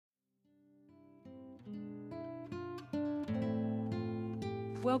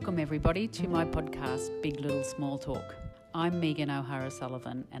Welcome everybody to my podcast, Big Little Small Talk. I'm Megan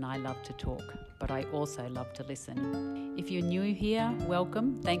O'Hara-Sullivan and I love to talk, but I also love to listen. If you're new here,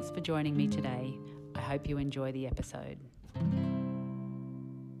 welcome. Thanks for joining me today. I hope you enjoy the episode.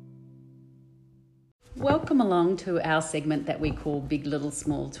 Welcome along to our segment that we call Big Little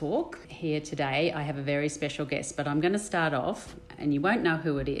Small Talk. Here today I have a very special guest, but I'm going to start off and you won't know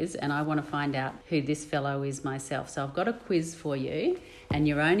who it is, and I want to find out who this fellow is myself. So I've got a quiz for you and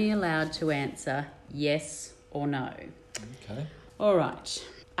you're only allowed to answer yes or no. Okay. All right.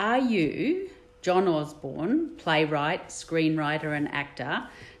 Are you John Osborne, playwright, screenwriter and actor,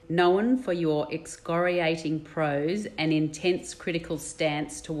 known for your excoriating prose and intense critical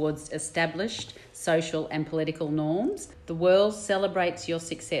stance towards established social and political norms? The world celebrates your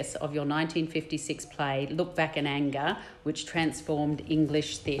success of your 1956 play, Look Back in Anger, which transformed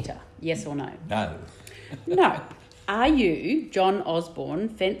English theatre. Yes or no? No. No. Are you John Osborne,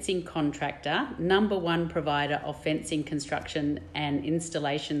 fencing contractor, #1 provider of fencing construction and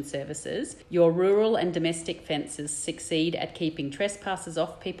installation services? Your rural and domestic fences succeed at keeping trespassers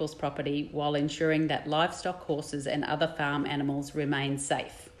off people's property while ensuring that livestock, horses and other farm animals remain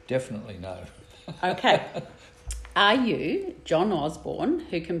safe. Definitely no. Okay. Are you John Osborne,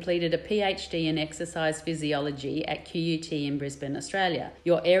 who completed a PhD in exercise physiology at QUT in Brisbane, Australia?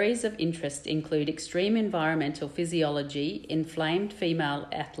 Your areas of interest include extreme environmental physiology, inflamed female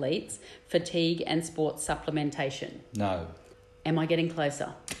athletes, fatigue and sports supplementation. No. Am I getting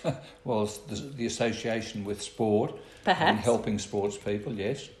closer? Well, it's the association with sport. Perhaps. And helping sports people,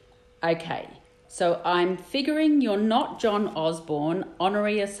 yes. Okay. So I'm figuring you're not John Osborne,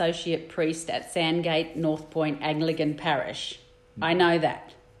 Honorary Associate Priest at Sandgate, North Point Anglican Parish. I know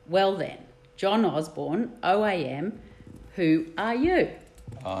that. Well then, John Osborne OAM, who are you?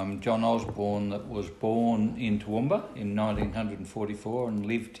 I'm John Osborne that was born in Toowoomba in 1944 and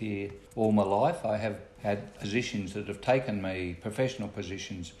lived here all my life. I have had positions that have taken me, professional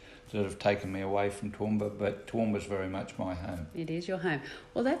positions that have taken me away from Toowoomba, but Toowoomba's very much my home. It is your home.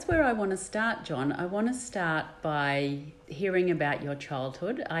 Well, that's where I want to start, John. I want to start by hearing about your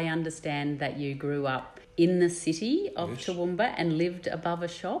childhood. I understand that you grew up in the city of Yes. Toowoomba and lived above a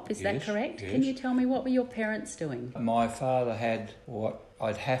shop. Is that Yes, correct? yes. Can you tell me what were your parents doing? My father had what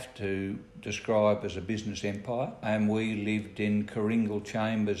I'd have to describe as a business empire, and we lived in Coringal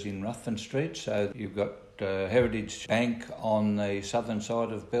Chambers in Ruthven Street. So you've got Heritage Bank on the southern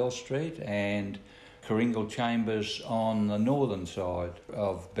side of Bell Street and Coringal Chambers on the northern side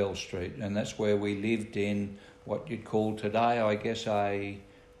of Bell Street, and that's where we lived in what you'd call today, I guess, a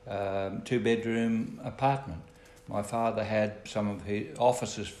two-bedroom apartment. My father had some of his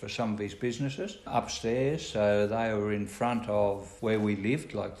offices for some of his businesses upstairs, so they were in front of where we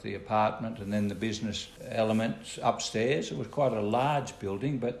lived, like the apartment, and then the business elements upstairs. It was quite a large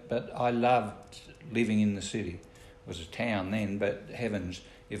building, but I loved living in the city. It was a town then, but heavens,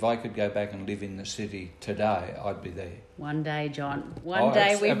 if I could go back and live in the city today, I'd be there. One day, John. One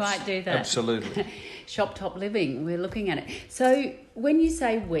day we might do that. Absolutely. Shop top living, we're looking at it. So when you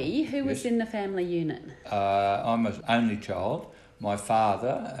say we, who was in the family unit? I'm an only child. My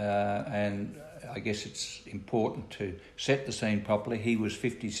father, and I guess it's important to set the scene properly, he was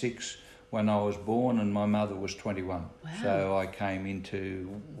 56 when I was born and my mother was 21. Wow. So I came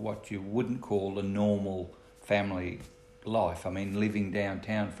into what you wouldn't call a normal family life. I mean, living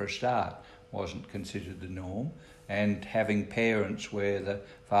downtown for a start wasn't considered the norm, and having parents where the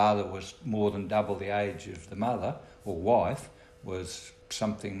father was more than double the age of the mother or wife was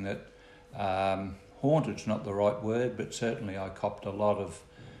something that haunted's not the right word, but certainly I copped a lot of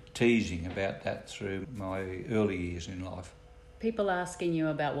teasing about that through my early years in life. People asking you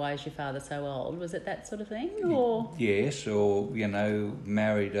about why is your father so old? Was it that sort of thing? Or Yes, or,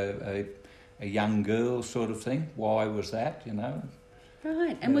 married a young girl sort of thing. Why was that,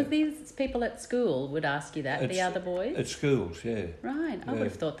 Right. And with these people at school would ask you that, the other boys? At schools, yeah. Right. I would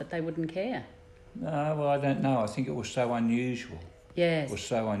have thought that they wouldn't care. No, well, I don't know. I think it was so unusual. Yes. It was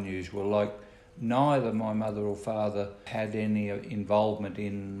so unusual. Like, neither my mother or father had any involvement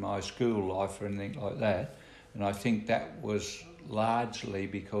in my school life or anything like that. And I think that was largely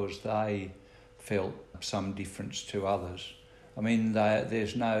because they felt some difference to others. I mean,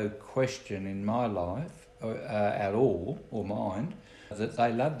 there's no question in my life at all, or mine, that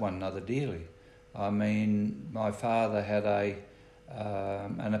they loved one another dearly. I mean, my father had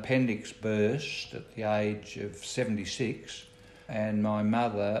an appendix burst at the age of 76, and my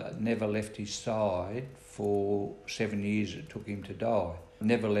mother never left his side for 7 years it took him to die.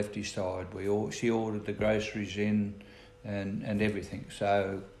 Never left his side. She ordered the groceries in and everything.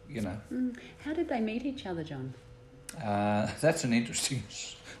 So, How did they meet each other, John? That's an interesting...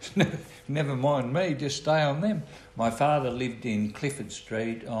 Never mind me, just stay on them. My father lived in Clifford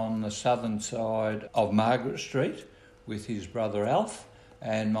Street on the southern side of Margaret Street with his brother Alf,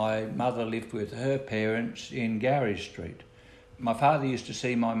 and my mother lived with her parents in Gowrie Street. My father used to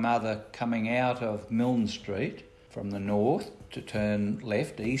see my mother coming out of Milne Street from the north to turn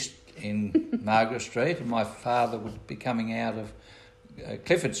left, east in Margaret Street, and my father would be coming out of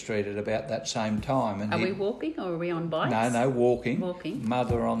Clifford Street at about that same time. And are we walking or are we on bikes? No, walking. Walking.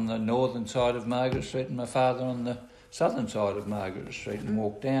 Mother on the northern side of Margaret Street and my father on the southern side of Margaret Street and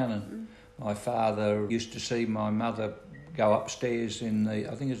walk down. And my father used to see my mother go upstairs in the,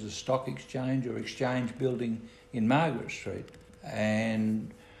 I think it was the Stock Exchange or Exchange building in Margaret Street.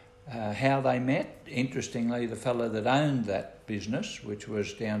 And how they met, interestingly, the fellow that owned that business, which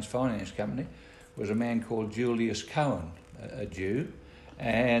was Downs Finance Company, was a man called Julius Cohen, a Jew.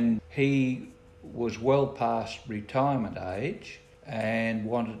 And he was well past retirement age and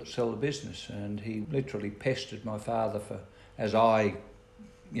wanted to sell the business. And he literally pestered my father for, as I,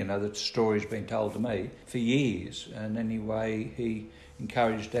 the story's been told to me, for years. And anyway, he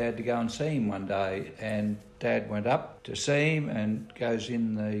encouraged Dad to go and see him one day. And Dad went up to see him and goes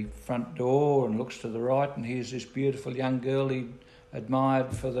in the front door and looks to the right, and here's this beautiful young girl he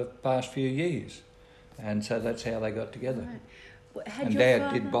admired for the past few years. And so that's how they got together. Right. And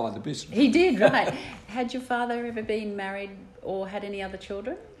Dad did buy the business. He did, right. Had your father ever been married or had any other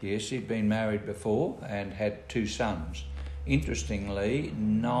children? Yes, he'd been married before and had 2 sons. Interestingly,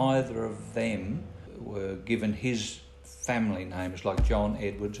 neither of them were given his family names, like John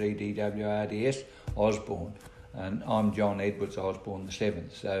Edwards, Edwards, Osborne, and I'm John Edwards Osborne the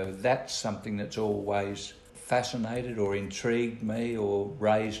 7th. So that's something that's always fascinated or intrigued me or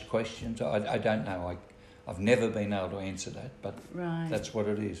raised questions. I don't know. I've never been able to answer that, but right. That's what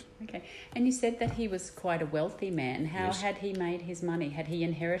it is. Okay. And you said that he was quite a wealthy man. How Yes. had he made his money? Had he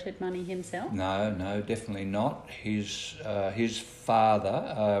inherited money himself? No, definitely not. His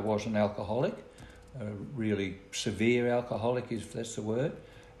father was an alcoholic, a really severe alcoholic, if that's the word,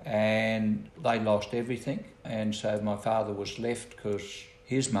 and they lost everything. And so my father was left because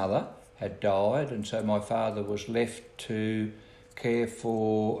his mother had died, and so my father was left to care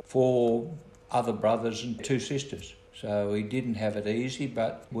for 4 other brothers and 2 sisters. So he didn't have it easy,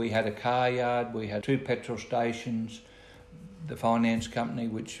 but we had a car yard, we had 2 petrol stations, the finance company,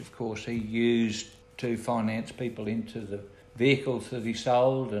 which of course he used to finance people into the vehicles that he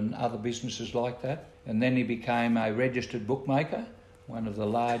sold and other businesses like that. And then he became a registered bookmaker, one of the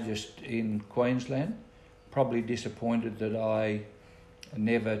largest in Queensland. Probably disappointed that I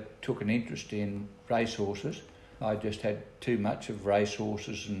never took an interest in racehorses. I just had too much of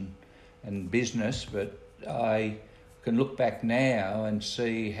racehorses and business, but I can look back now and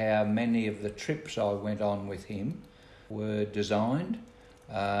see how many of the trips I went on with him were designed,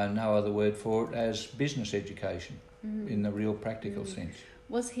 no other word for it, as business education in the real practical sense.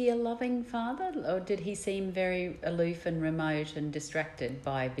 Was he a loving father, or did he seem very aloof and remote and distracted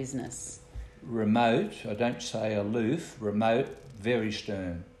by business? Remote, I don't say aloof, remote, very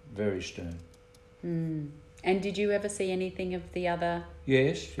stern, very stern. And did you ever see anything of the other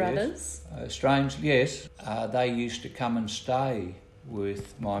brothers? Yes. Strange, yes. They used to come and stay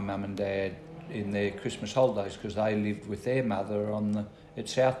with my mum and dad in their Christmas holidays because they lived with their mother at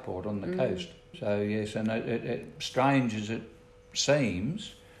Southport on the coast. So yes, and it strange as it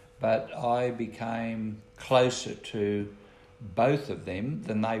seems, but I became closer to both of them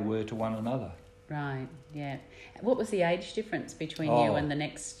than they were to one another. Right, yeah. What was the age difference between you and the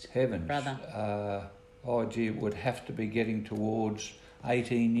next brother? It would have to be getting towards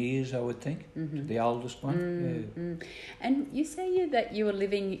 18 years, I would think, the oldest one. And you say that you were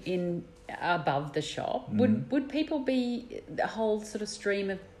living in above the shop. Would people be the whole sort of stream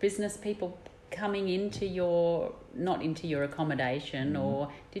of business people coming into not into your accommodation,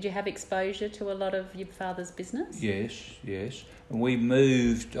 or did you have exposure to a lot of your father's business? Yes. And we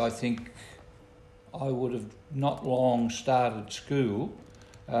moved, I think I would have not long started school.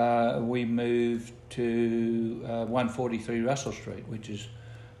 We moved to 143 Russell Street, which is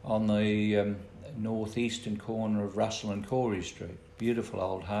on the northeastern corner of Russell and Corey Street. Beautiful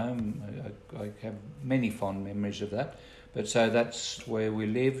old home. I have many fond memories of that. But so that's where we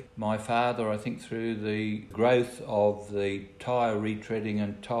lived. My father, I think through the growth of the tyre retreading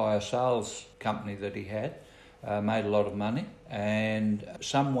and tyre sales company that he had, made a lot of money. And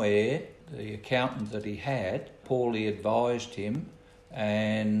somewhere the accountant that he had poorly advised him,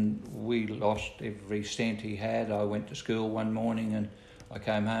 and we lost every cent he had. I went to school one morning and I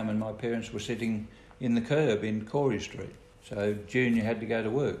came home and my parents were sitting in the curb in Corey Street. So Junior had to go to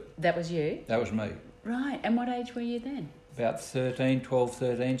work. That was you? That was me. Right, and what age were you then? About 12,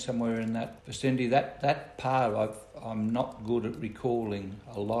 13, somewhere in that vicinity. That part, I'm not good at recalling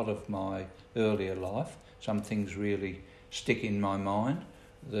a lot of my earlier life. Some things really stick in my mind.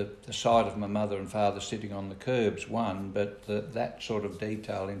 The sight of my mother and father sitting on the curb's one, but that sort of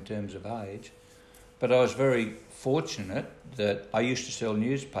detail in terms of age. But I was very fortunate that I used to sell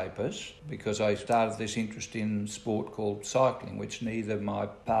newspapers because I started this interest in sport called cycling, which neither my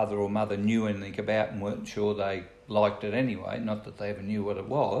father or mother knew anything about and weren't sure they liked it anyway, not that they ever knew what it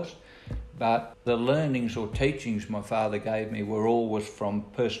was. But the learnings or teachings my father gave me were always from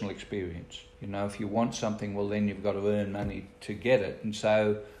personal experience. You know, if you want something, well, then you've got to earn money to get it. And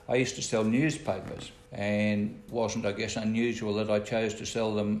so I used to sell newspapers, and it wasn't, I guess, unusual that I chose to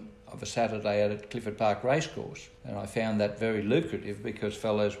sell them of a Saturday out at Clifford Park Racecourse. And I found that very lucrative because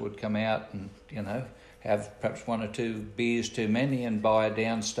fellows would come out and, you know, have perhaps one or two beers too many and buy a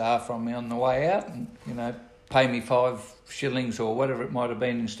down star from me on the way out and, you know, pay me 5 shillings or whatever it might have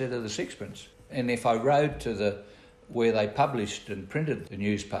been instead of the 6pence. And if I rode to where they published and printed the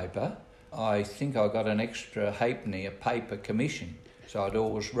newspaper, I think I got an extra halfpenny a paper commission. So I'd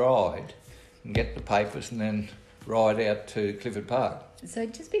always ride and get the papers and then ride out to Clifford Park. So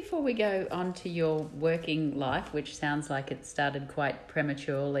just before we go on to your working life, which sounds like it started quite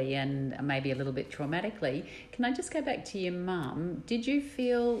prematurely and maybe a little bit traumatically, can I just go back to your mum? Did you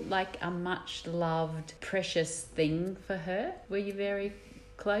feel like a much loved, precious thing for her? Were you very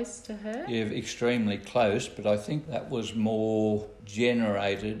close to her? Yeah, extremely close, but I think that was more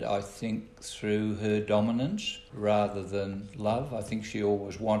generated, I think, through her dominance rather than love. I think she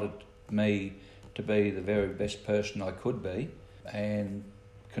always wanted me to be the very best person I could be, and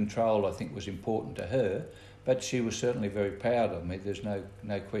control, I think, was important to her, but she was certainly very proud of me. There's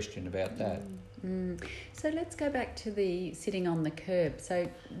no question about that. So let's go back to the sitting on the curb. So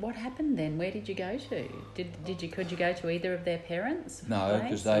what happened then? Where did you go to? Could you go to either of their parents? No,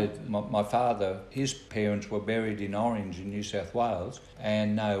 because my father, his parents were buried in Orange in New South Wales,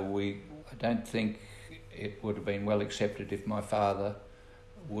 and no, I don't think it would have been well accepted if my father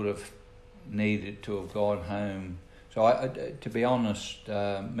would have needed to have gone home. So to be honest,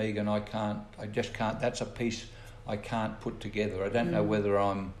 Megan, I just can't. That's a piece I can't put together. I don't know whether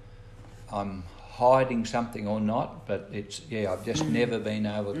I'm hiding something or not, but I've just never been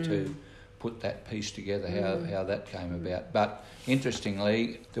able to put that piece together, how that came about. But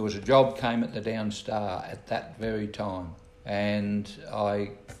interestingly, there was a job came at the Down Star at that very time, and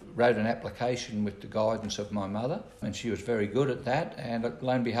I wrote an application with the guidance of my mother, and she was very good at that, and lo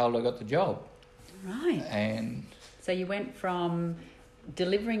and behold, I got the job. Right. And so you went from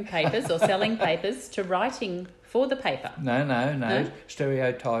delivering papers or selling papers to writing for the paper? No.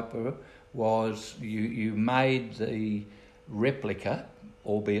 Stereotyper was you made the replica,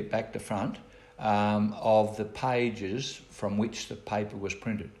 albeit back to front, of the pages from which the paper was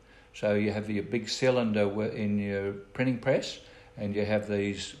printed. So you have your big cylinder in your printing press, and you have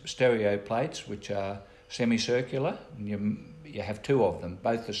these stereo plates which are semicircular, and you have 2 of them,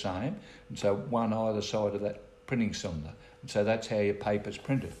 both the same, and so one either side of that printing cylinder. And so that's how your paper's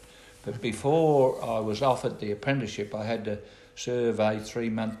printed. But before I was offered the apprenticeship, I had to serve a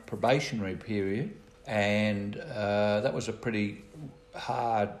 3-month probationary period, and that was a pretty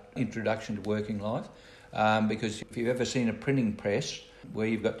hard introduction to working life, because if you've ever seen a printing press where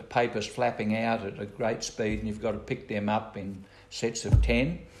you've got the papers flapping out at a great speed and you've got to pick them up in sets of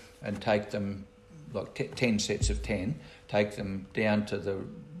 10 and take them, like 10 sets of 10, take them down to the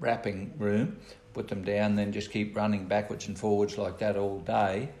wrapping room, put them down, then just keep running backwards and forwards like that all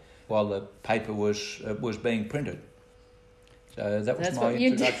day while the paper was being printed. So that was my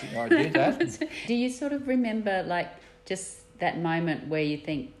introduction. I did that. Do you sort of remember, like, just that moment where you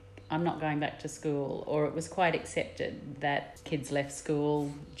think, I'm not going back to school, or it was quite accepted that kids left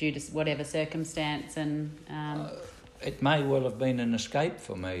school due to whatever circumstance? And it may well have been an escape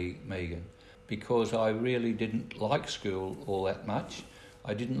for me, Megan, because I really didn't like school all that much.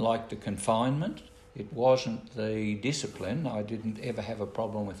 I didn't like the confinement. It wasn't the discipline. I didn't ever have a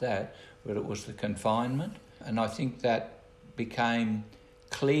problem with that, but it was the confinement. And I think that became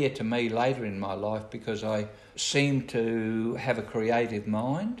clear to me later in my life because I seemed to have a creative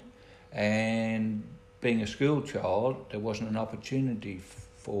mind, and being a school child, there wasn't an opportunity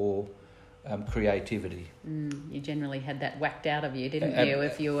for creativity. You generally had that whacked out of you, didn't you,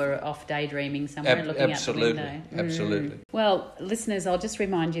 if you were off daydreaming somewhere looking out the window? Absolutely. Well, listeners, I'll just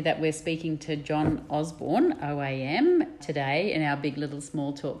remind you that we're speaking to John Osborne OAM today in our Big Little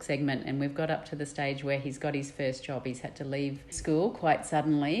Small Talk segment, and we've got up to the stage where he's got his first job. He's had to leave school quite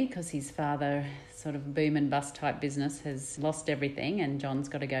suddenly because his father's sort of boom and bust type business has lost everything and John's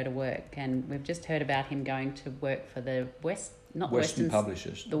got to go to work. And we've just heard about him going to work for the Western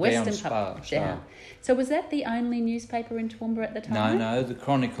Publishers. The Western Publishers. So was that the only newspaper in Toowoomba at the time? No, the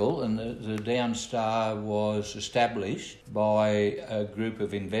Chronicle and the Down Star was established by a group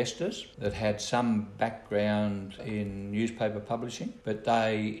of investors that had some background in newspaper publishing, but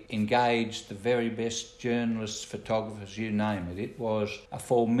they engaged the very best journalists, photographers, you name it. It was a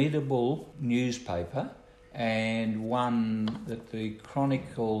formidable newspaper and one that the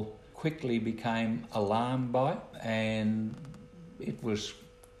Chronicle quickly became alarmed by, and it was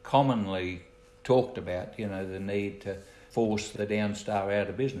commonly talked about, the need to force the Down Star out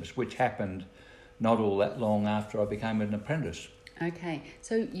of business, which happened not all that long after I became an apprentice. Okay,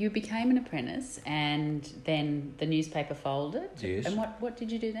 so you became an apprentice and then the newspaper folded? Yes. And what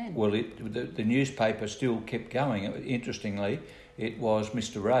did you do then? Well, the newspaper still kept going. Interestingly, it was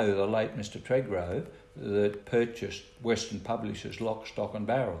Mr. Rowe, the late Mr. Treg Rowe, that purchased Western Publishers lock, stock and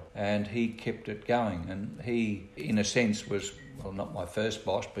barrel, and he kept it going. And he, in a sense, was, well, not my first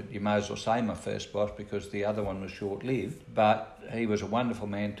boss, but you may as well say my first boss because the other one was short-lived. But he was a wonderful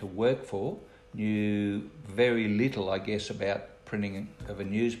man to work for, knew very little, I guess, about printing of a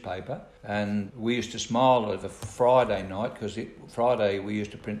newspaper, and we used to smile over Friday night because Friday we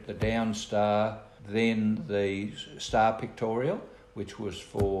used to print the Down Star, then the Star Pictorial, which was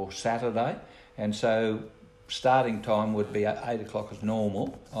for Saturday, and so starting time would be at 8 o'clock as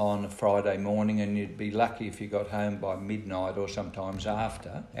normal on a Friday morning, and you'd be lucky if you got home by midnight or sometimes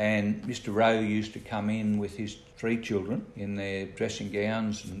after. And Mr. Rowe used to come in with his 3 children in their dressing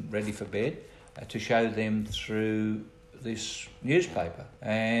gowns and ready for bed to show them through this newspaper.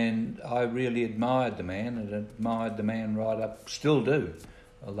 And I really admired the man and admired the man right up, still do,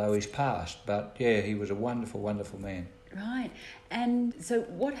 although he's passed. But yeah, he was a wonderful, wonderful man. Right. And so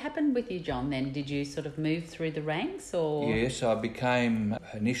what happened with you, John, then? Did you sort of move through the ranks or...? Yes, I became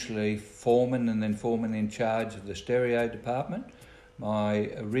initially foreman and then foreman in charge of the stereo department.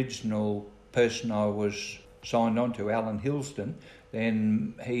 My original person I was signed on to, Alan Hilston,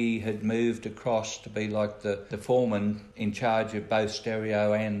 then he had moved across to be like the foreman in charge of both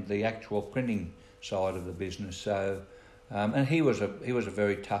stereo and the actual printing side of the business. So, and he was a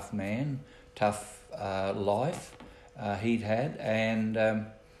very tough man, tough life he'd had, and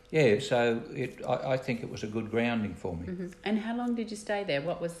so I think it was a good grounding for me. Mm-hmm. And how long did you stay there?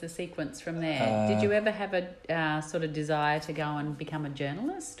 What was the sequence from there? Did you ever have a sort of desire to go and become a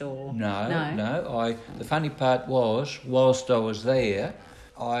journalist, or No. The funny part was, whilst I was there,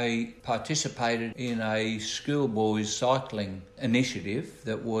 I participated in a schoolboys cycling initiative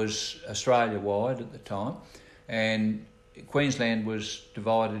that was Australia-wide at the time, and Queensland was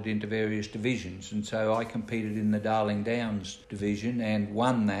divided into various divisions, and so I competed in the Darling Downs division and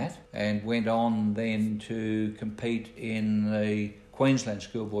won that, and went on then to compete in the Queensland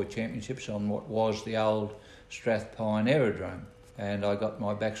Schoolboy Championships on what was the old Strathpine Aerodrome, and I got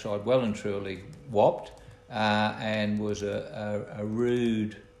my backside well and truly whopped, and was a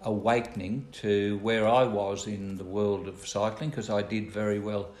rude awakening to where I was in the world of cycling, because I did very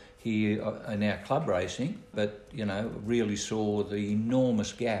well here in our club racing, but really saw the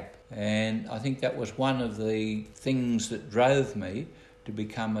enormous gap, and I think that was one of the things that drove me to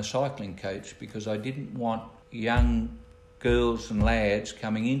become a cycling coach, because I didn't want young girls and lads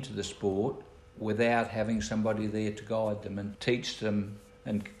coming into the sport without having somebody there to guide them and teach them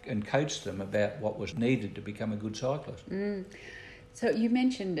and coach them about what was needed to become a good cyclist. So you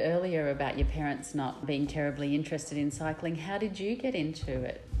mentioned earlier about your parents not being terribly interested in cycling. How did you get into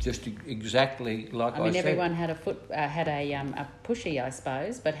it? Just exactly like I said. I mean, everyone had a pushy, I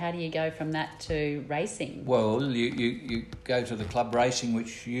suppose, but how do you go from that to racing? Well, you go to the club racing,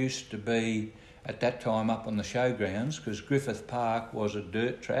 which used to be at that time up on the showgrounds, because Griffith Park was a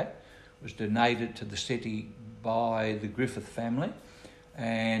dirt track, was donated to the city by the Griffith family,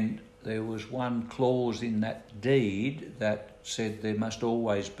 and there was one clause in that deed that said there must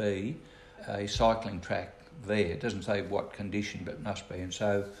always be a cycling track there. It doesn't say what condition, but must be. And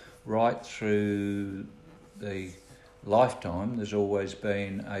so right through the lifetime, there's always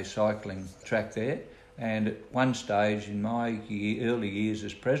been a cycling track there. And at one stage in my early years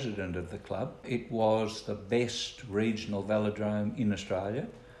as president of the club, it was the best regional velodrome in Australia.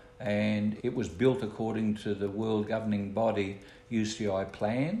 And it was built according to the world governing body UCI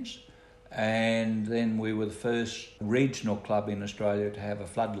plans. And then we were the first regional club in Australia to have a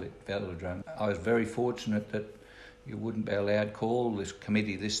floodlit velodrome. I was very fortunate that you wouldn't be allowed to call this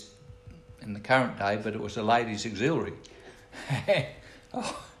committee this in the current day, but it was a ladies' auxiliary.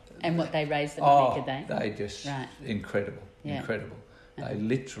 And what they raised the money, did they? They just, incredible. They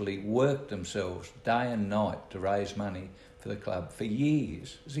literally worked themselves day and night to raise money for the club for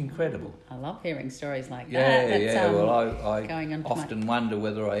years. It's incredible. I love hearing stories like Yeah, that. yeah. Well, I going on often wonder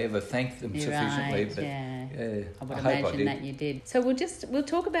whether I ever thanked them sufficiently. Right, but yeah. I would hope I imagine did. that you did. So we'll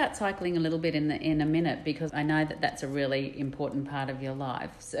talk about cycling a little bit in a minute, because I know that that's a really important part of your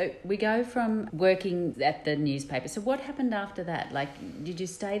life. So we go from working at the newspaper. So what happened after that? Like, did you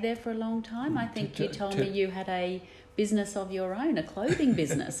stay there for a long time? I think you told me you had a business of your own, a clothing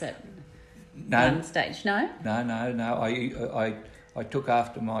business at one stage. No? No. I took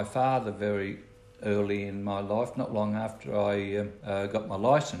after my father very early in my life, not long after I got my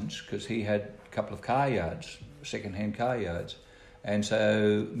licence, because he had a couple of car yards, second-hand car yards. And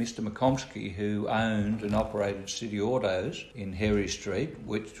so Mr. McComsky, who owned and operated City Autos in Harry Street,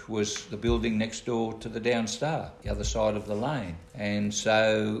 which was the building next door to the Down Star, the other side of the lane. And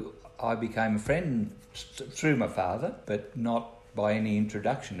so I became a friend through my father, but not by any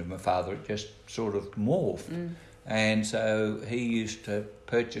introduction of my father. It just sort of morphed. And so he used to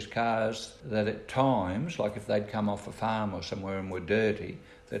purchase cars that at times, like if they'd come off a farm or somewhere and were dirty,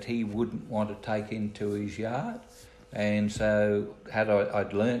 that he wouldn't want to take into his yard. And so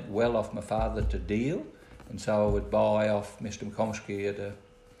I'd learnt well off my father to deal, and so I would buy off Mr. McComsky at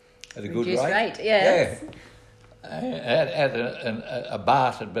a good rate. Yes. Yeah. At a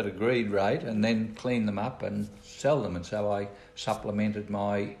bartered but agreed rate, and then clean them up and sell them. And so I supplemented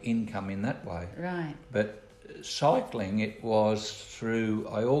my income in that way. Right. But cycling, it was through,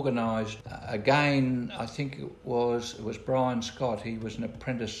 I organised, again, I think it was Brian Scott. He was an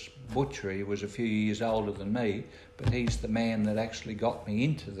apprentice butcher. He was a few years older than me, but he's the man that actually got me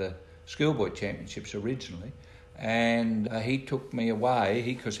into the schoolboy championships originally. And he took me away,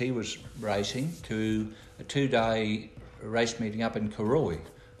 because he was racing, to a 2-day race meeting up in Karoi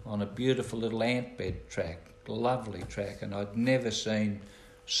on a beautiful little ant bed track, lovely track, and I'd never seen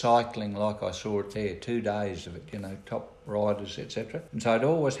cycling like I saw it there, 2 days of it, top riders, etc. And so I'd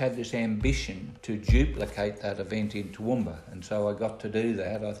always had this ambition to duplicate that event in Toowoomba, and so I got to do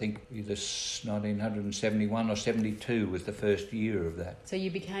that. I think either 1971 or 72 was the first year of that. So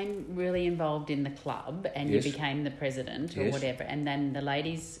you became really involved in the club, and Yes. you became the president or Yes. whatever, and then the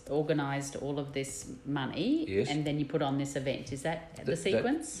ladies organised all of this money, Yes. and then you put on this event. Is that the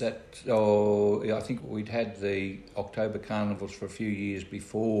sequence? I think we'd had the October carnivals for a few years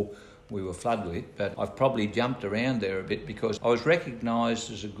before we were floodlit, but I've probably jumped around there a bit because I was recognised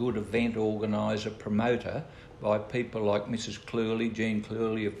as a good event organiser, promoter, by people like Mrs. Clewley, Jean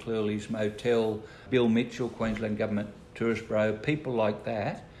Clewley of Clewley's Motel, Bill Mitchell, Queensland Government Tourist Bureau, people like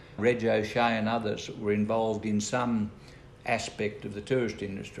that, Reg O'Shea and others that were involved in some aspect of the tourist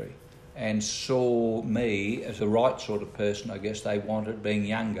industry, and saw me as the right sort of person, I guess they wanted, being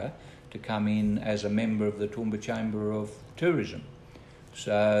younger, to come in as a member of the Toowoomba Chamber of Tourism.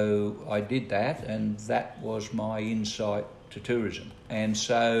 So I did that, and that was my insight to tourism. And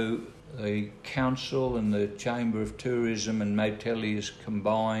so the council and the Chamber of Tourism and Moteliers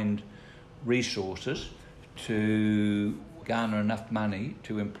combined resources to garner enough money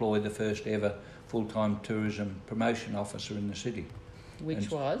to employ the first ever full-time tourism promotion officer in the city. Which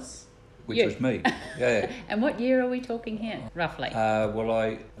was me, yeah. And what year are we talking here, roughly? Well,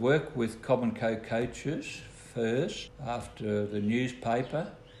 I worked with Cobb & Co coaches first, after the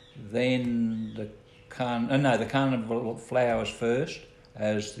newspaper, then the Carnival of Flowers first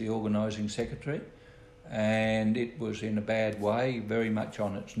as the organising secretary, and it was in a bad way, very much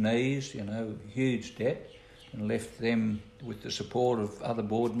on its knees, huge debt, and left them with the support of other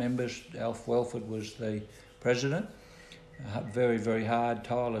board members. Alf Welford was the president, a very, very hard,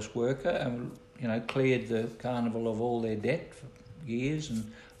 tireless worker, and cleared the Carnival of all their debt for years and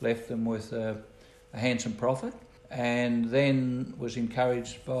left them with a handsome profit, and then was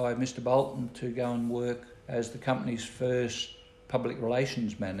encouraged by Mr. Bolton to go and work as the company's first public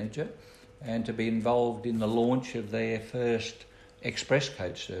relations manager and to be involved in the launch of their first express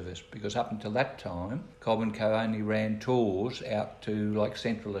coach service, because up until that time Cobb & Co only ran tours out to like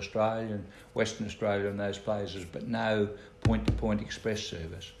Central Australia and Western Australia and those places, but no point-to-point express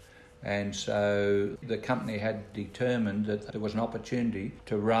service. And so the company had determined that there was an opportunity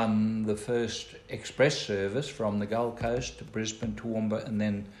to run the first express service from the Gold Coast to Brisbane, Toowoomba, and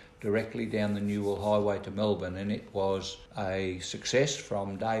then directly down the Newell Highway to Melbourne. And it was a success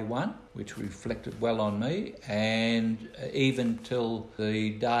from day one, which reflected well on me, and even till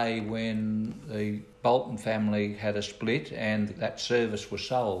the day when the Bolton family had a split and that service was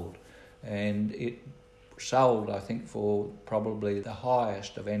sold. And it sold, I think, for probably the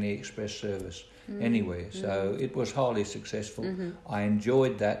highest of any express service anywhere. So it was highly successful. I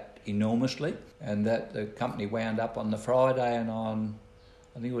enjoyed that enormously, and that the company wound up on the Friday, and on,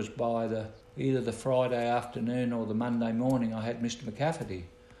 I think it was by either the Friday afternoon or the Monday morning, I had Mr. McCafferty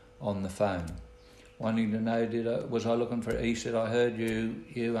on the phone, wanting to know, was I looking for, he said, I heard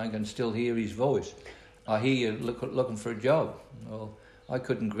you, I can still hear his voice. I hear you looking for a job. Well, I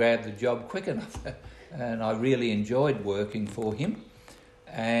couldn't grab the job quick enough, and I really enjoyed working for him.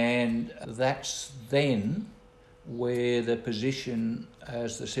 And that's then where the position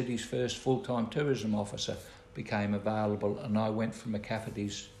as the city's first full-time tourism officer became available, and I went from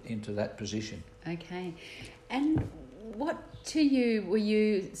McCafferty's into that position. Okay. And what to you were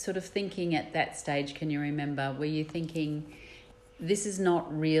you sort of thinking at that stage, can you remember? Were you thinking, this is not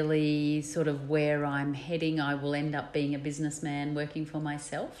really sort of where I'm heading, I will end up being a businessman working for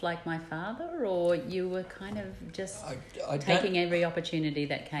myself like my father, or you were kind of just taking every opportunity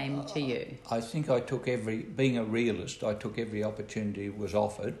that came to you? I think I took being a realist, I took every opportunity was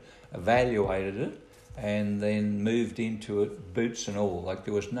offered, evaluated it, and then moved into it, boots and all. Like,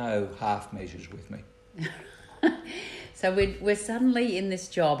 there was no half measures with me. So we're suddenly in this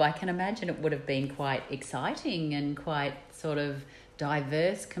job. I can imagine it would have been quite exciting and quite sort of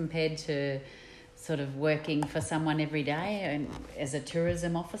diverse compared to sort of working for someone every day, and as a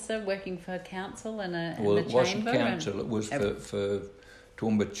tourism officer working for council and the chamber. Well, it wasn't council, it was for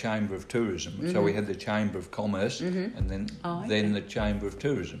Toowoomba Chamber of Tourism. So we had the Chamber of Commerce and then the Chamber of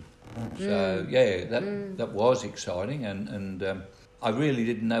Tourism. So that was exciting, and I really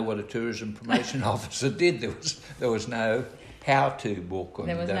didn't know what a tourism promotion officer did. There was no how-to book.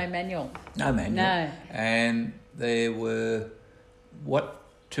 There was no manual. No manual. No. And there were, what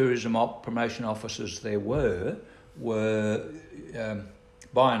tourism promotion officers there were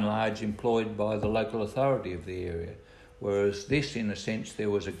by and large employed by the local authority of the area, whereas this, in a sense, there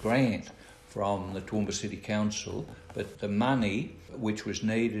was a grant from the Toowoomba City Council, but the money which was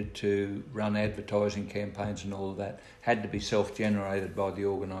needed to run advertising campaigns and all of that had to be self-generated by the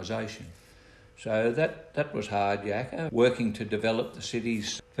organisation. So that was hard yakka. Working to develop the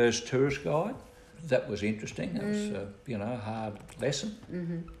city's first tourist guide, that was interesting. It was a hard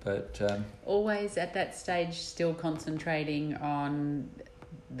lesson. But always at that stage still concentrating on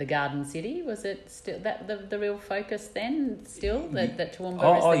the Garden City. Was it still that the real focus then? Still that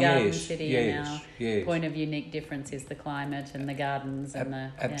Toowoomba is the Garden City, and our point of unique difference is the climate and the gardens and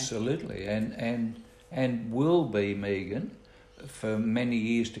absolutely, and will be, Megan, for many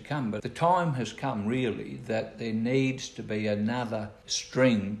years to come. But the time has come really that there needs to be another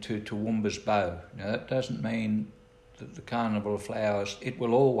string to Toowoomba's bow. Now, that doesn't mean that the Carnival of Flowers, it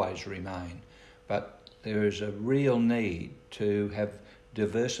will always remain, but there is a real need to have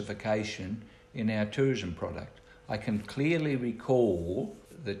diversification in our tourism product. I can clearly recall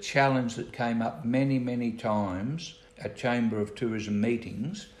the challenge that came up many, many times at Chamber of Tourism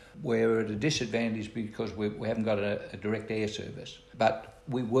meetings, where we're at a disadvantage because we haven't got a direct air service. But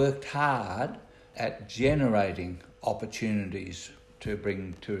we worked hard at generating opportunities to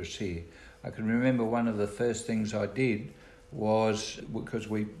bring tourists here. I can remember one of the first things I did was, because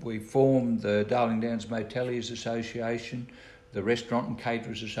we formed the Darling Downs Moteliers Association, the Restaurant and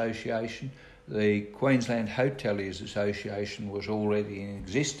Caterers Association, the Queensland Hoteliers Association was already in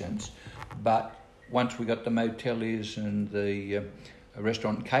existence, but once we got the moteliers and the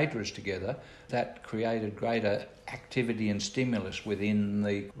restaurant and caterers together, that created greater activity and stimulus within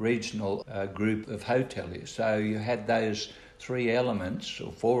the regional group of hoteliers. So you had those 3 elements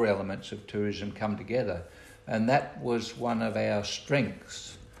or 4 elements of tourism come together, and that was one of our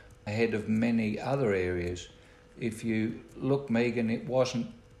strengths ahead of many other areas. If you look, Megan, it wasn't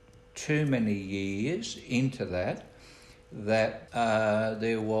too many years into that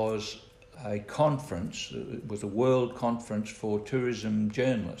there was a conference. It was a world conference for tourism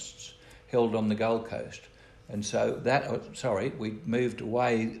journalists held on the Gold Coast. And so we moved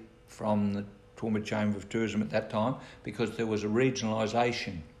away from the Toowoomba Chamber of Tourism at that time because there was a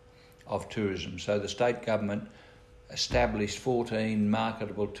regionalisation of tourism. So the state government established 14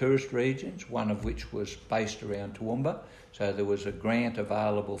 marketable tourist regions, one of which was based around Toowoomba, so there was a grant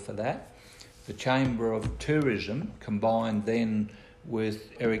available for that. The Chamber of Tourism combined then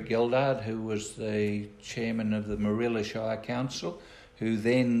with Eric Geldard, who was the chairman of the Marilla Shire Council, who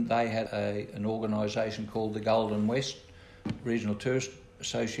then they had an organisation called the Golden West Regional Tourist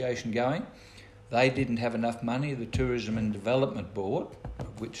Association going. They didn't have enough money. The Tourism and Development Board,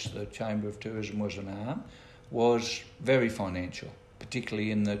 of which the Chamber of Tourism was an arm, was very financial,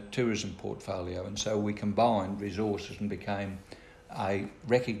 particularly in the tourism portfolio, and so we combined resources and became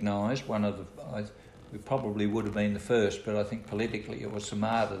recognised one of We probably would have been the first, but I think politically it was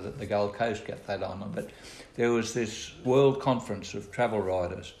smarter that the Gold Coast got that honour. But there was this World Conference of Travel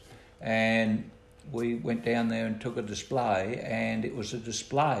Riders, and we went down there and took a display, and it was a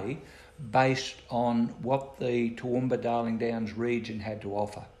display based on what the Toowoomba Darling Downs region had to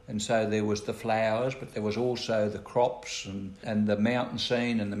offer. And so there was the flowers, but there was also the crops and the mountain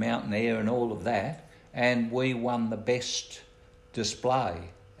scene and the mountain air and all of that. And we won the best display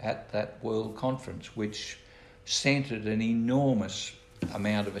at that World Conference, which centred an enormous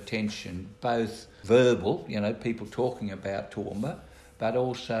amount of attention, both verbal, people talking about Toowoomba, but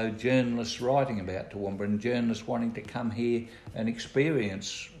also journalists writing about Toowoomba and journalists wanting to come here and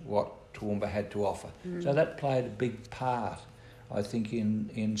experience what Toowoomba had to offer. So that played a big part, I think,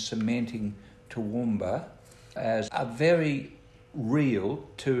 in cementing Toowoomba as a very real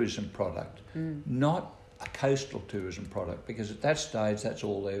tourism product, not a coastal tourism product, because at that stage that's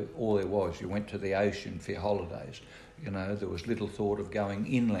all there was. You went to the ocean for your holidays. There was little thought of going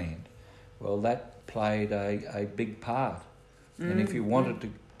inland. Well, that played a big part. And if you wanted to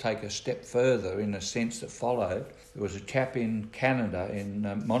take a step further in a sense that followed, there was a chap in Canada,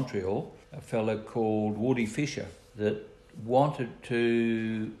 in Montreal, a fellow called Woody Fisher, that wanted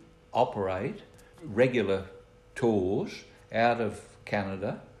to operate regular tours out of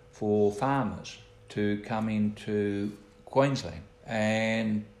Canada for farmers to come into Queensland.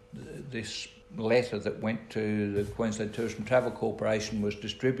 And this letter that went to the Queensland Tourism Travel Corporation was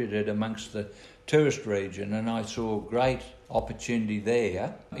distributed amongst the tourist region, and I saw great opportunity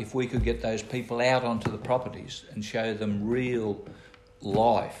there if we could get those people out onto the properties and show them real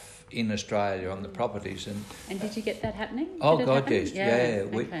life in Australia on the properties. And did you get that happening? Oh God, happen? yes, yeah.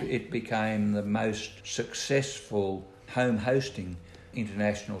 Okay. It became the most successful home hosting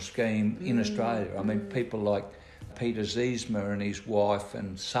international scheme in Australia. I mean, people like Peter Ziesmer and his wife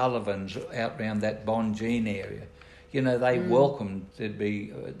and Sullivan's out around that Bonjean area. They welcomed, there'd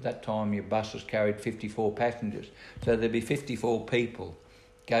be, at that time your buses carried 54 passengers, so there'd be 54 people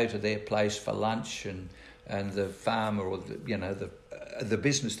go to their place for lunch, and the farmer or the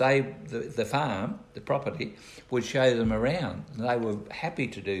business, the farm, the property, would show them around. And they were happy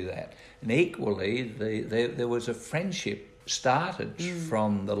to do that. And equally, there was a friendship started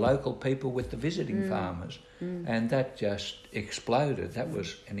from the local people with the visiting farmers, and that just exploded. That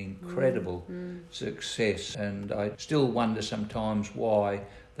was an incredible success, and I still wonder sometimes why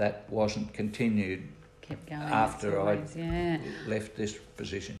that wasn't continued Kept going after afterwards, I left this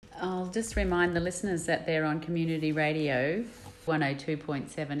position. I'll just remind the listeners that they're on Community Radio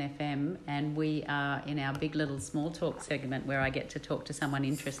 102.7 FM, and we are in our Big Little Small Talk segment where I get to talk to someone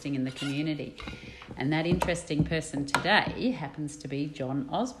interesting in the community. And that interesting person today happens to be John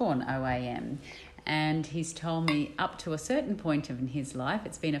Osborne OAM. And he's told me up to a certain point in his life,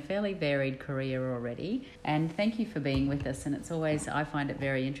 it's been a fairly varied career already. And thank you for being with us. And it's always, I find it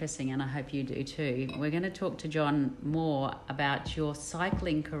very interesting, and I hope you do too. We're going to talk to John more about your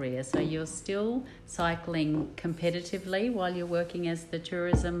cycling career. So you're still cycling competitively while you're working as the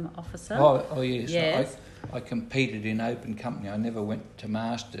tourism officer? Oh yes. Yes. I competed in open company. I never went to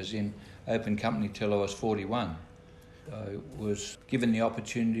masters in open company till I was 41. I was given the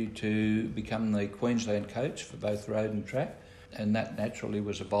opportunity to become the Queensland coach for both road and track, and that naturally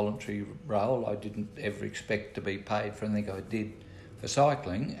was a voluntary role. I didn't ever expect to be paid for anything I did for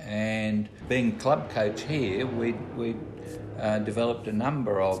cycling, and being club coach here, we developed a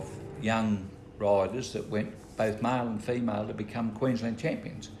number of young riders that went both male and female to become Queensland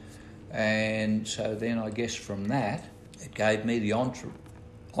champions. And so then I guess from that, it gave me the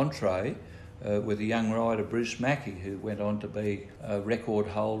entree with a young rider, Bruce Mackey, who went on to be a record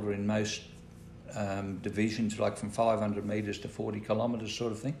holder in most divisions, like from 500 metres to 40 kilometres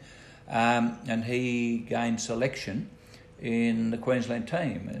sort of thing. And he gained selection in the Queensland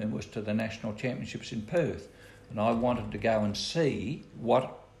team, and it was to the national championships in Perth. And I wanted to go and see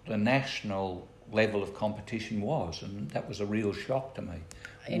what the national level of competition was, and that was a real shock to me.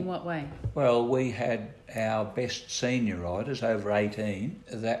 In what way? Well, we had our best senior riders, over 18,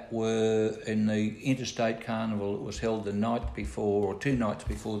 that were in the interstate carnival that was held the night before, or 2 nights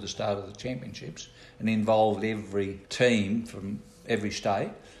before the start of the championships, and involved every team from every state.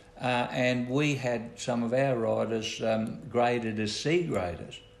 And we had some of our riders graded as C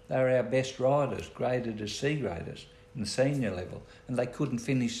graders. They were our best riders, graded as C graders in the senior level, and they couldn't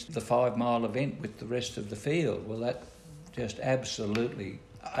finish the 5-mile event with the rest of the field. Well, that just absolutely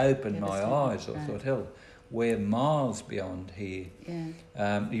opened my eyes. I thought, hell, we're miles beyond here,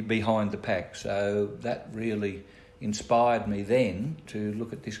 behind the pack. So that really inspired me then to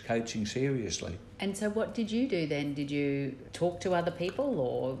look at this coaching seriously. And so what did you do then? Did you talk to other people,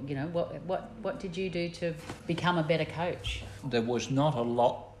 or, you know, what did you do to become a better coach? There was not a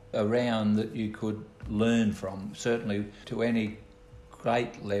lot around that you could learn from, certainly to any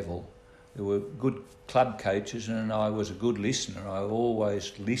great level. There were good club coaches, and I was a good listener. I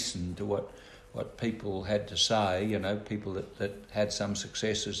always listened to what people had to say, you know, people that had some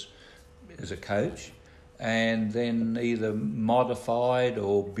successes as a coach, and then either modified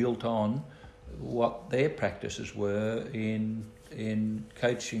or built on what their practices were in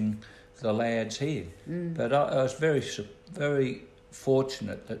coaching the lads here. But I was very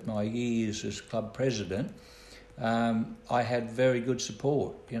fortunate that my years as club president, I had very good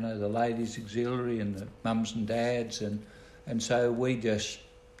support, you know, the ladies auxiliary and the mums and dads, and so we just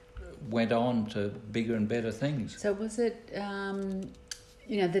went on to bigger and better things. So was it,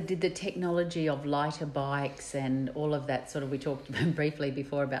 you know, did the technology of lighter bikes and all of that sort of, we talked briefly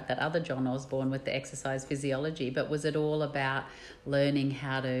before about that other John Osborne with the exercise physiology, but was it all about learning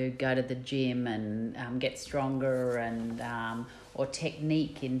how to go to the gym and get stronger, and or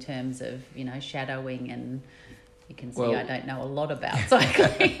technique in terms of, you know, shadowing? And you can see, well, I don't know a lot about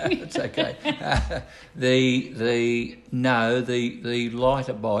cycling. It's okay. The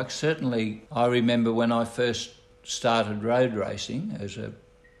lighter bikes, certainly I remember when I first started road racing as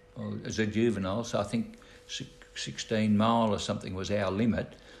a juvenile, so I think 16 mile or something was our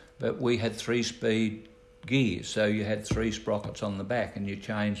limit, but we had 3-speed gears, so you had 3 sprockets on the back and you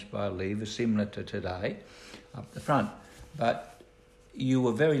changed by a lever similar to today up the front. But you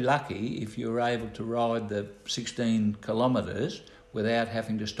were very lucky if you were able to ride the 16 kilometres without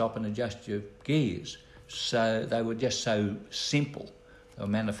having to stop and adjust your gears. So they were just so simple. They were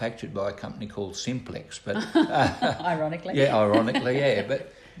manufactured by a company called Simplex, but ironically. Yeah, ironically, yeah.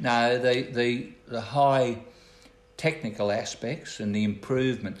 But no, the high technical aspects and the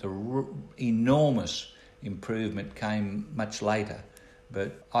improvement, the enormous improvement came much later.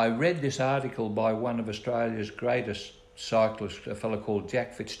 But I read this article by one of Australia's greatest cyclists, a fellow called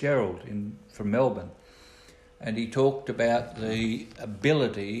Jack Fitzgerald from Melbourne, and he talked about the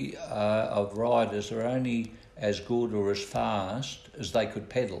ability of riders who are only as good or as fast as they could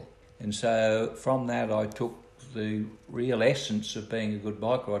pedal. And so from that I took the real essence of being a good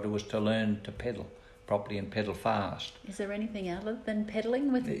bike rider was to learn to pedal properly and pedal fast. Is there anything other than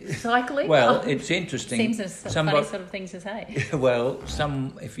pedalling with cycling? Well, it's interesting. Seems a funny sort of thing to say. Well,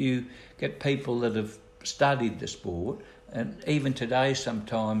 if you get people that have studied the sport, and even today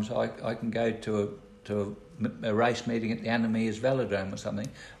sometimes I can go to a race meeting at the Anna Meares Velodrome or something,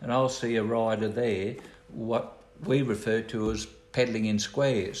 and I'll see a rider there, what we refer to as pedalling in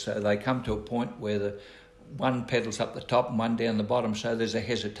squares. So they come to a point where the one pedals up the top and one down the bottom, so there's a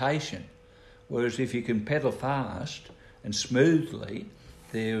hesitation. Whereas if you can pedal fast and smoothly,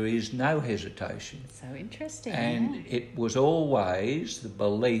 there is no hesitation. So interesting. And it was always the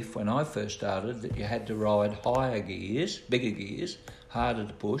belief when I first started that you had to ride higher gears, bigger gears, harder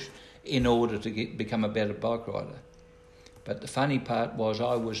to push, in order to become a better bike rider. But the funny part was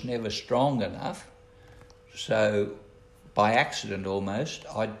I was never strong enough, so by accident almost,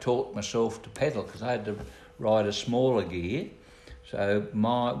 I'd taught myself to pedal because I had to ride a smaller gear. So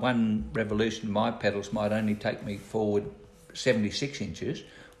my one revolution of my pedals might only take me forward 76 inches,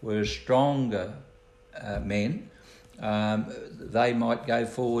 whereas stronger men, they might go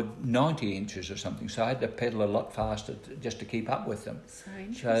forward 90 inches or something. So I had to pedal a lot faster just to keep up with them. So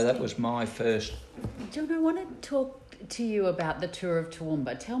interesting. So that was my first... John, I want to talk to you about the Tour of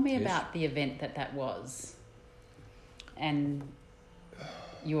Toowoomba. Tell me Yes. about the event that was and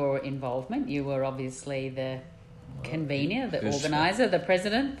your involvement. You were obviously the convener, the organiser, the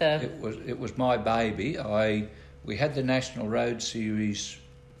president. It was my baby. We had the National Road Series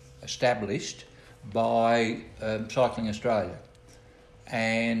established by Cycling Australia,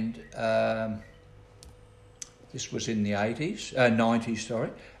 and this was in the 90s,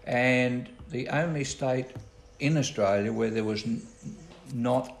 and the only state in Australia where there was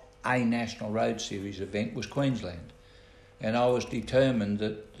not a National Road Series event was Queensland, and I was determined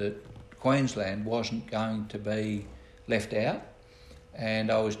that Queensland wasn't going to be left out,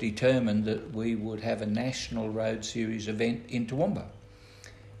 and I was determined that we would have a National Road Series event in Toowoomba.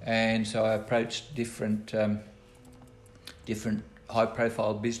 And so I approached different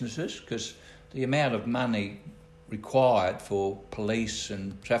high-profile businesses, because the amount of money required for police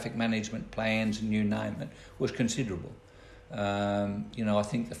and traffic management plans and you name it was considerable. I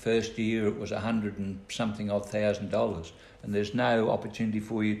think the first year it was $100 and something odd thousand, and there's no opportunity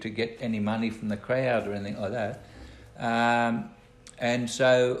for you to get any money from the crowd or anything like that. And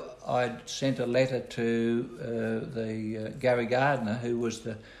so I sent a letter to Gary Gardner, who was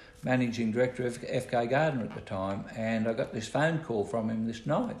the managing director of FK Gardner at the time, and I got this phone call from him this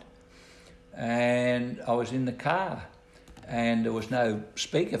night. And I was in the car, and there was no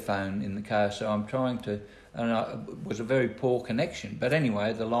speakerphone in the car, so I'm trying to... And it was a very poor connection. But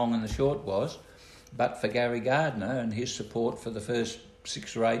anyway, the long and the short was, but for Gary Gardner and his support for the first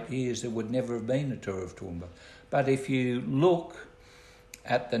 6 or 8 years, there would never have been a Tour of Toowoomba. But if you look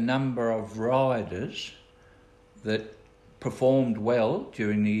at the number of riders that performed well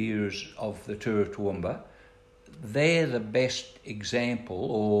during the years of the Tour of Toowoomba, they're the best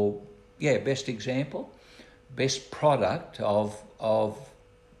example, best product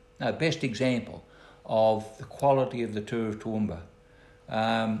best example of the quality of the Tour of Toowoomba.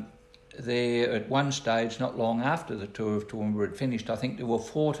 There, at one stage, not long after the Tour of Toowoomba had finished, I think there were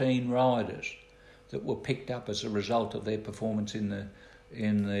 14 riders that were picked up as a result of their performance in the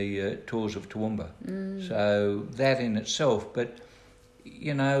Tours of Toowoomba. So that in itself, but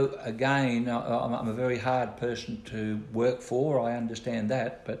you know, again, I'm a very hard person to work for, I understand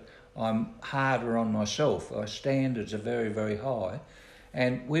that, but I'm harder on myself. Our standards are very, very high.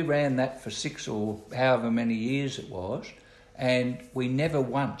 And we ran that for 6 or however many years it was, and we never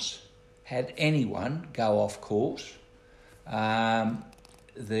once had anyone go off course.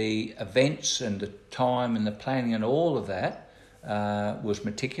 The events and the time and the planning and all of that was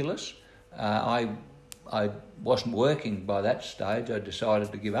meticulous. I wasn't working by that stage. I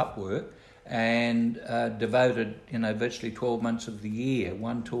decided to give up work and devoted, virtually 12 months of the year,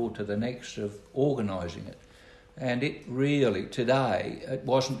 one tour to the next, of organising it. And it really, today, it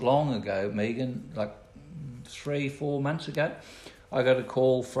wasn't long ago, Megan, like 3-4 months ago, I got a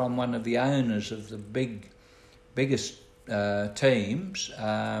call from one of the owners of the biggest teams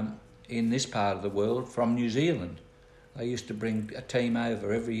in this part of the world from New Zealand. They used to bring a team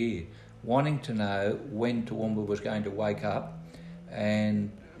over every year, wanting to know when Toowoomba was going to wake up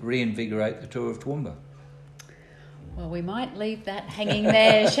and reinvigorate the Tour of Toowoomba. Well, we might leave that hanging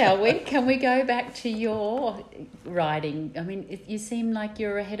there, shall we? Can we go back to your riding? I mean, you seem like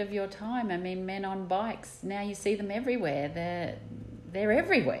you're ahead of your time. I mean, men on bikes, now you see them everywhere. They're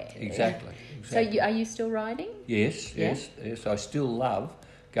everywhere. Exactly. So are you still riding? Yes. I still love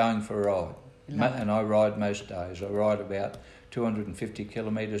going for a ride. And I ride most days. I ride about 250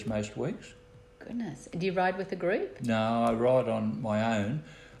 kilometres most weeks. Goodness. Do you ride with a group? No, I ride on my own.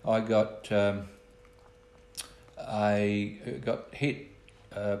 I got hit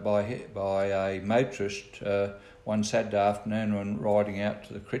by a motorist one Saturday afternoon when riding out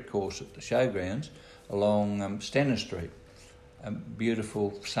to the crit course at the showgrounds along Stenner Street. A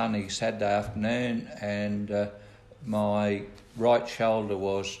beautiful sunny Saturday afternoon, and my right shoulder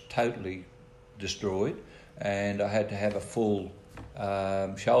was totally destroyed, and I had to have a full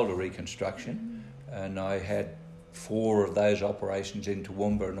shoulder reconstruction, and I had 4 of those operations in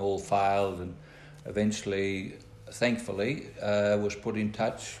Toowoomba and all failed, and eventually, thankfully, was put in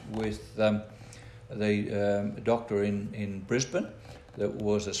touch with the doctor in Brisbane that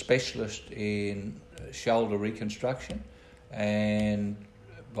was a specialist in shoulder reconstruction, and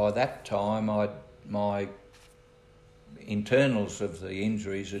by that time my internals of the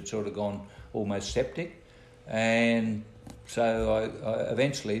injuries had sort of gone almost septic, and so I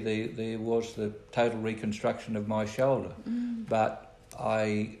eventually there was the total reconstruction of my shoulder. But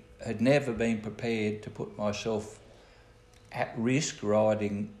I had never been prepared to put myself at risk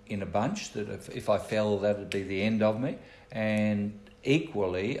riding in a bunch, that if I fell, that would be the end of me. And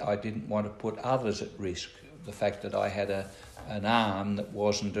equally, I didn't want to put others at risk. The fact that I had an arm that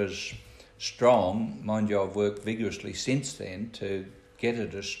wasn't as strong, mind you, I've worked vigorously since then to get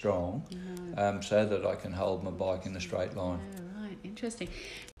it as strong, so that I can hold my bike in a straight line. Yeah, right, interesting.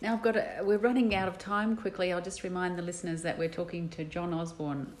 Now we're running out of time quickly. I'll just remind the listeners that we're talking to John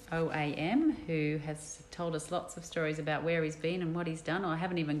Osborne OAM, who has told us lots of stories about where he's been and what he's done. I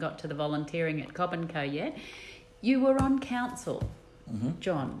haven't even got to the volunteering at Cobb & Co yet. You were on council,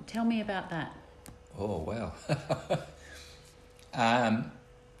 John. Tell me about that. Oh, wow.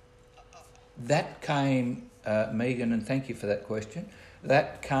 That came, Megan, and thank you for that question,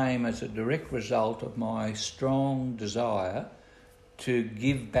 that came as a direct result of my strong desire to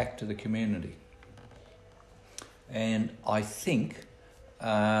give back to the community. And I think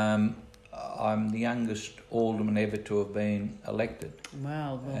I'm the youngest alderman ever to have been elected.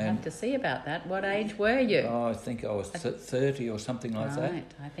 Well, we'll have to see about that. What age were you? Oh, I think I was 30 or something like that.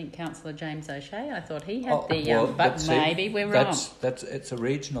 Right. I think Councillor James O'Shea, I thought he had but maybe we're wrong. It's a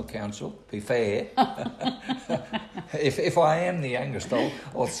regional council, be fair. If I am the youngest,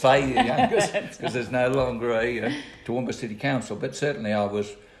 I'll say the youngest, because there's no longer a Toowoomba City Council. But certainly I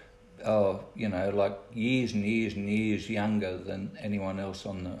was like years and years and years younger than anyone else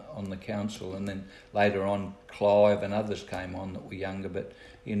on the council, and then later on Clive and others came on that were younger. But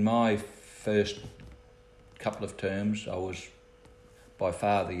in my first couple of terms, I was by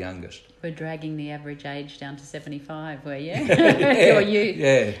far the youngest. We're dragging the average age down to 75, were you? Your youth.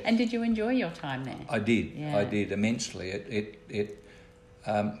 Yeah. And did you enjoy your time there? I did. Yeah. I did immensely.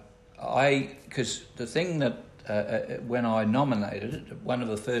 Because the thing that when I nominated it, one of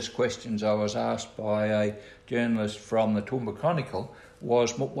the first questions I was asked by a journalist from the Toowoomba Chronicle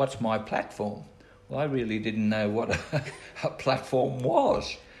was, "What's my platform?" Well, I really didn't know what a platform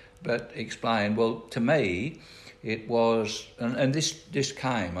was, but explained. Well, to me, it was, and this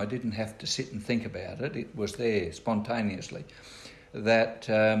came. I didn't have to sit and think about it. It was there spontaneously. That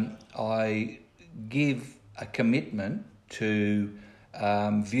I give a commitment to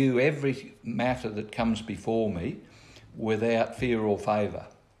view every matter that comes before me without fear or favour.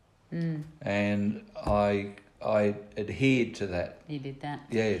 And I adhered to that. You did that?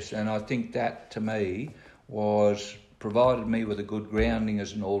 Yes, and I think that to me provided me with a good grounding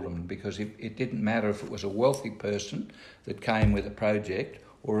as an alderman, because it didn't matter if it was a wealthy person that came with a project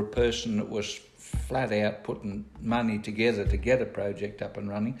or a person that was flat out putting money together to get a project up and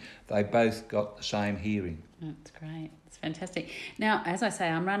running. They both got the same hearing. That's great. It's fantastic. Now, as I say,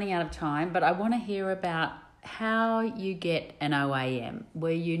 I'm running out of time, but I want to hear about how you get an OAM. Were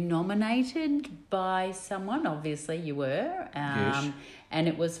you nominated by someone? Obviously you were. Yes. And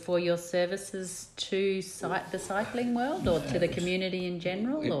it was for your services to the cycling world, or to the community in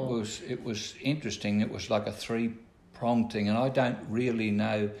general? It was interesting. It was like a three-pronged thing, and I don't really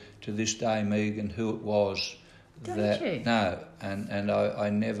know to this day, Megan, who it was. Don't you? No, and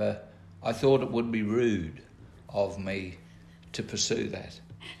I thought it would be rude of me to pursue that.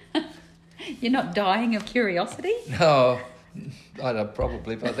 You're not dying of curiosity? No, I don't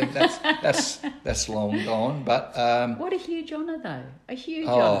probably, but I think that's long gone. But what a huge honour, though! A huge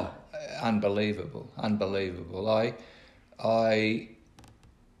honour. Unbelievable.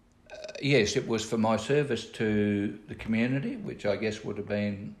 Yes, it was for my service to the community, which I guess would have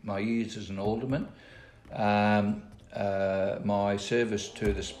been my years as an alderman. My service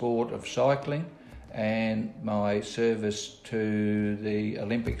to the sport of cycling, and my service to the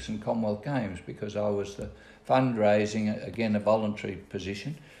Olympics and Commonwealth Games, because I was the fundraising, again a voluntary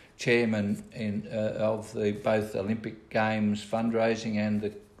position, chairman of both Olympic Games fundraising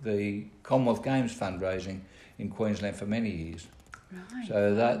and the Commonwealth Games fundraising in Queensland for many years. Right.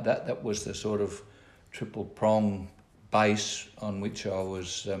 So that was the sort of triple prong base on which I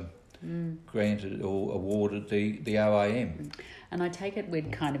was granted or awarded the OAM. And I take it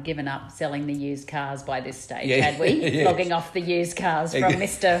we'd kind of given up selling the used cars by this stage, Yeah. had we? Yes. Logging off the used cars from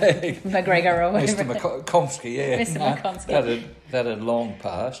Mr. McGregor or whatever. Mr. McComsky, yeah. Mr. McComsky. That had long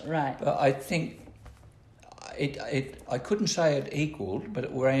passed. Right. But I think I couldn't say it equalled, but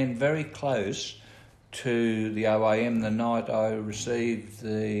it ran very close to the OAM the night I received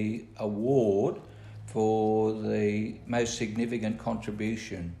the award for the most significant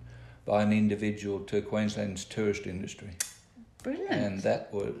contribution by an individual to Queensland's tourist industry. Brilliant. And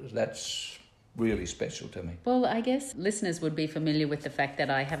that's really special to me. Well, I guess listeners would be familiar with the fact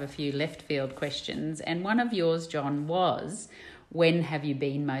that I have a few left field questions, and one of yours, John, was, when have you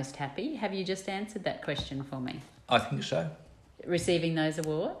been most happy? Have you just answered that question for me? I think so. Receiving those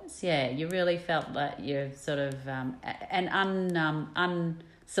awards? Yeah, you really felt that you're sort of,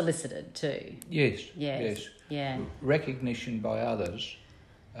 unsolicited too. Yes. Yeah. Recognition by others,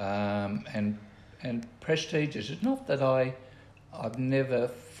 and prestigious. It's not that I've never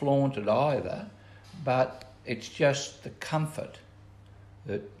flaunted either, but it's just the comfort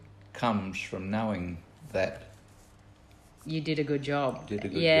that comes from knowing that you did a good job. job.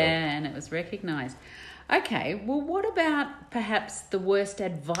 And it was recognised. Okay, well, what about perhaps the worst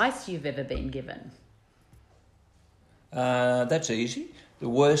advice you've ever been given? That's easy. The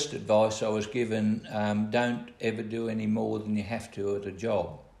worst advice I was given, don't ever do any more than you have to at a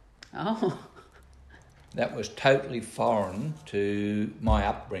job. Oh. That was totally foreign to my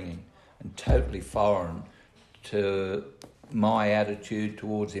upbringing and totally foreign to my attitude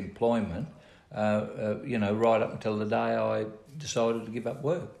towards employment, right up until the day I decided to give up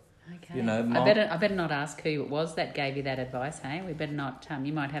work. Okay. I better not ask who it was that gave you that advice, hey? We better not.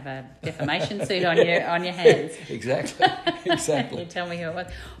 You might have a defamation suit on your hands. Exactly. You tell me who it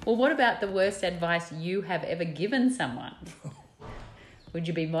was. Well, what about the worst advice you have ever given someone? Would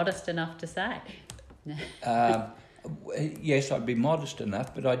you be modest enough to say? Yes, I'd be modest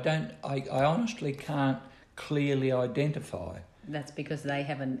enough, but I honestly can't clearly identify. That's because they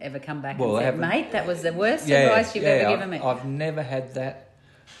haven't ever come back Well, and said, mate, that was the worst advice you've ever given me. I've never had that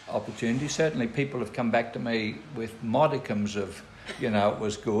opportunities. Certainly people have come back to me with modicums of, it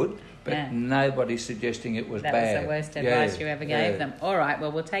was good, but nobody suggesting it was bad. That was the worst advice you ever gave them. All right,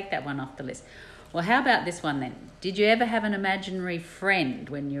 well, we'll take that one off the list. Well, how about this one then? Did you ever have an imaginary friend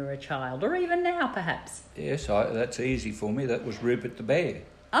when you were a child, or even now perhaps? Yes, that's easy for me. That was Rupert the Bear.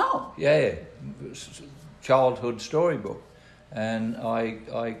 Oh. Yeah, childhood storybook. And I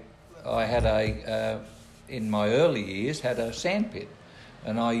had in my early years, had a sandpit.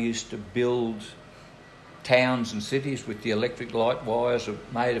 And I used to build towns and cities with the electric light wires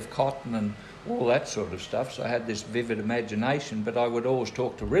made of cotton and all that sort of stuff. So I had this vivid imagination, but I would always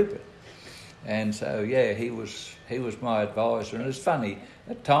talk to Rupert. And so, he was my advisor. And it's funny,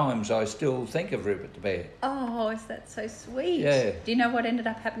 at times I still think of Rupert the Bear. Oh, is that so sweet? Yeah. Do you know what ended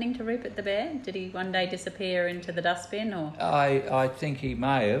up happening to Rupert the Bear? Did he one day disappear into the dustbin, or? I think he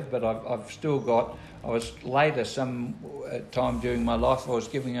may have, but I've still got... I was later, some time during my life, I was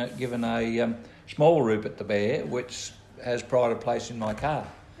given a small Rupert the Bear, which has pride of place in my car.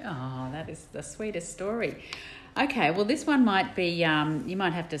 Oh, that is the sweetest story. Okay, well, this one might be, you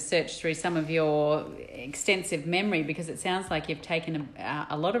might have to search through some of your extensive memory, because it sounds like you've taken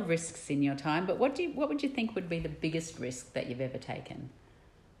a lot of risks in your time. But what would you think would be the biggest risk that you've ever taken?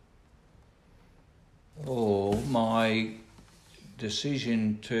 Oh, my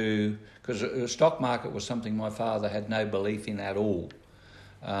decision to... Because the stock market was something my father had no belief in at all.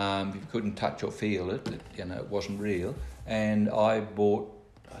 You couldn't touch or feel it, it wasn't real. And I bought,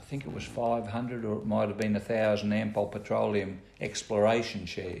 I think it was 500 or it might have been 1,000 Ampol Petroleum exploration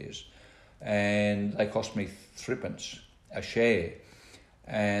shares. And they cost me threepence a share.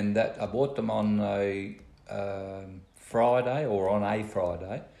 And that I bought them on a Friday.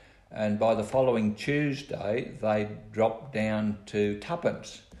 And by the following Tuesday, they dropped down to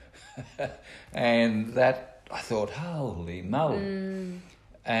tuppence. And that, I thought, holy moly.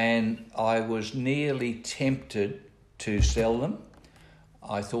 And I was nearly tempted to sell them.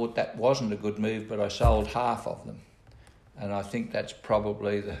 I thought that wasn't a good move, but I sold half of them. And I think that's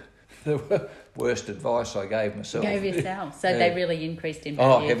probably the worst advice I gave myself. You gave yourself. So they really increased in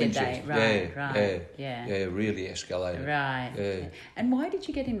value, did they? Right. Yeah, really escalated. Right. Yeah. And why did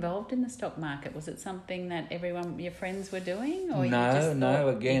you get involved in the stock market? Was it something that your friends were doing? Or No.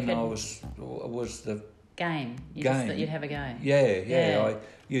 Again, I was the game. You just thought you'd have a go. Yeah. I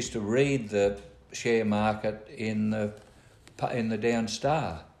used to read the share market in the Down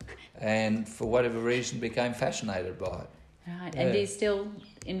Star, and for whatever reason became fascinated by it. Right. And do you still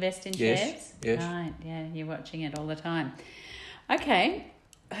invest in shares? Yes. Right. Yeah. You're watching it all the time. Okay.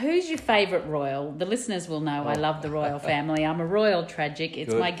 Who's your favourite royal? The listeners will know I love the royal family. I'm a royal tragic.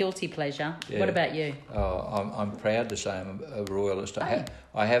 It's my guilty pleasure. Yeah. What about you? Oh, I'm proud to say I'm a royalist.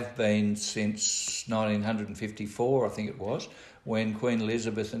 I have been since 1954, I think it was, when Queen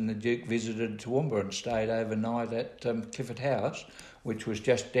Elizabeth and the Duke visited Toowoomba and stayed overnight at Clifford House, which was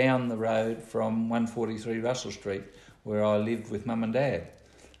just down the road from 143 Russell Street, where I lived with Mum and Dad.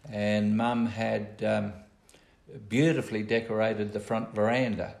 And Mum had beautifully decorated the front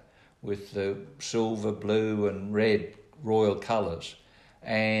veranda with the silver, blue and red royal colours.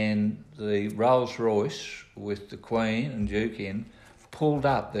 And the Rolls Royce with the Queen and Duke in pulled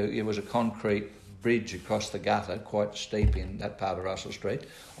up. There was a concrete bridge across the gutter, quite steep in that part of Russell Street,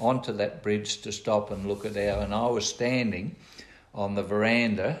 onto that bridge to stop and look at and I was standing on the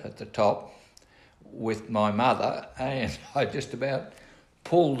veranda at the top with my mother, and I just about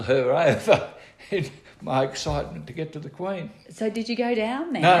pulled her over in my excitement to get to the Queen. So did you go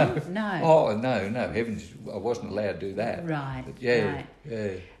down there? No. Oh, no, heavens, I wasn't allowed to do that. Right, but yeah, right.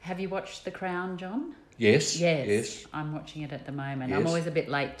 Yeah. Have you watched The Crown, John? Yes. I'm watching it at the moment. Yes. I'm always a bit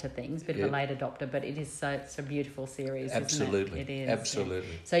late to things, bit of a late adopter, but it's a beautiful series, Absolutely. Isn't it? It is. Absolutely.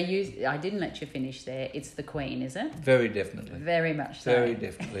 Yeah. So I didn't let you finish there. It's the Queen, is it? Very definitely. Very much so. Very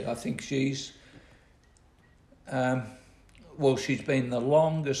definitely. I think she's... she's been the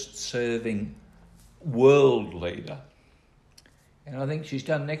longest serving world leader, and I think she's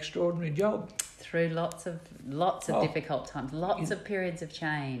done an extraordinary job. Through lots of difficult times, lots of periods of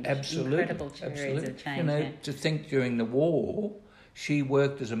change. Absolutely. Incredible periods of change. To think during the war, she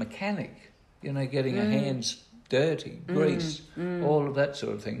worked as a mechanic, getting her hands dirty, grease, all of that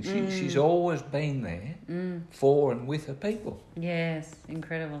sort of thing. She's always been there for and with her people. Yes,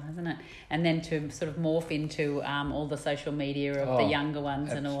 incredible, hasn't it? And then to sort of morph into all the social media of the younger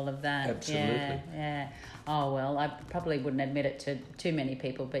ones and all of that. Absolutely. Yeah. Oh, well, I probably wouldn't admit it to too many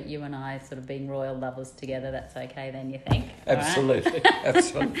people, but you and I sort of being royal lovers together, that's okay then, you think? Absolutely. Right?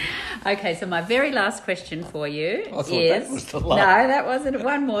 Absolutely. Okay, so my very last question for you that was the last. No, that wasn't.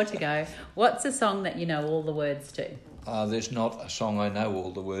 One more to go. What's a song that you know all the words to? There's not a song I know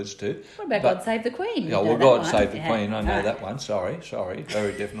all the words to. What about God Save the Queen? Yeah, well, God Save the Queen, I know that one. Sorry,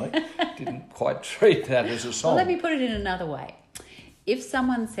 very definitely. Didn't quite treat that as a song. Well, let me put it in another way. If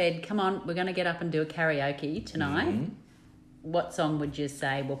someone said, come on, we're going to get up and do a karaoke tonight, what song would you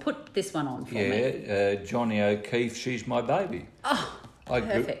say? Well, put this one on for me. Yeah, Johnny O'Keefe, She's My Baby. Oh,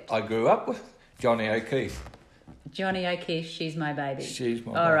 perfect. I grew up with Johnny O'Keefe. Johnny O'Keefe, She's My Baby. She's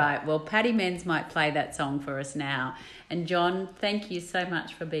my baby. All right. Well, Paddy Menz might play that song for us now. And John, thank you so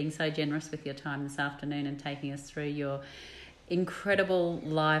much for being so generous with your time this afternoon and taking us through your incredible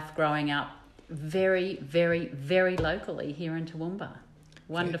life growing up very, very, very locally here in Toowoomba.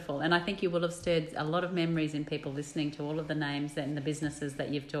 Wonderful. And I think you will have stirred a lot of memories in people listening to all of the names and the businesses that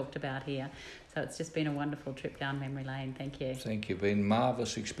you've talked about here. So it's just been a wonderful trip down memory lane. Thank you. Thank you. Been a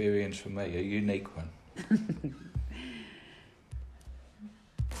marvellous experience for me, a unique one.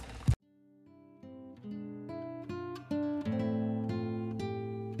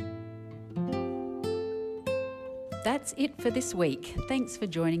 That's it for this week. Thanks for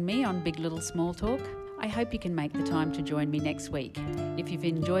joining me on Big Little Small Talk. I hope you can make the time to join me next week. If you've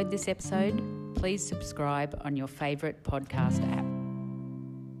enjoyed this episode, please subscribe on your favourite podcast app.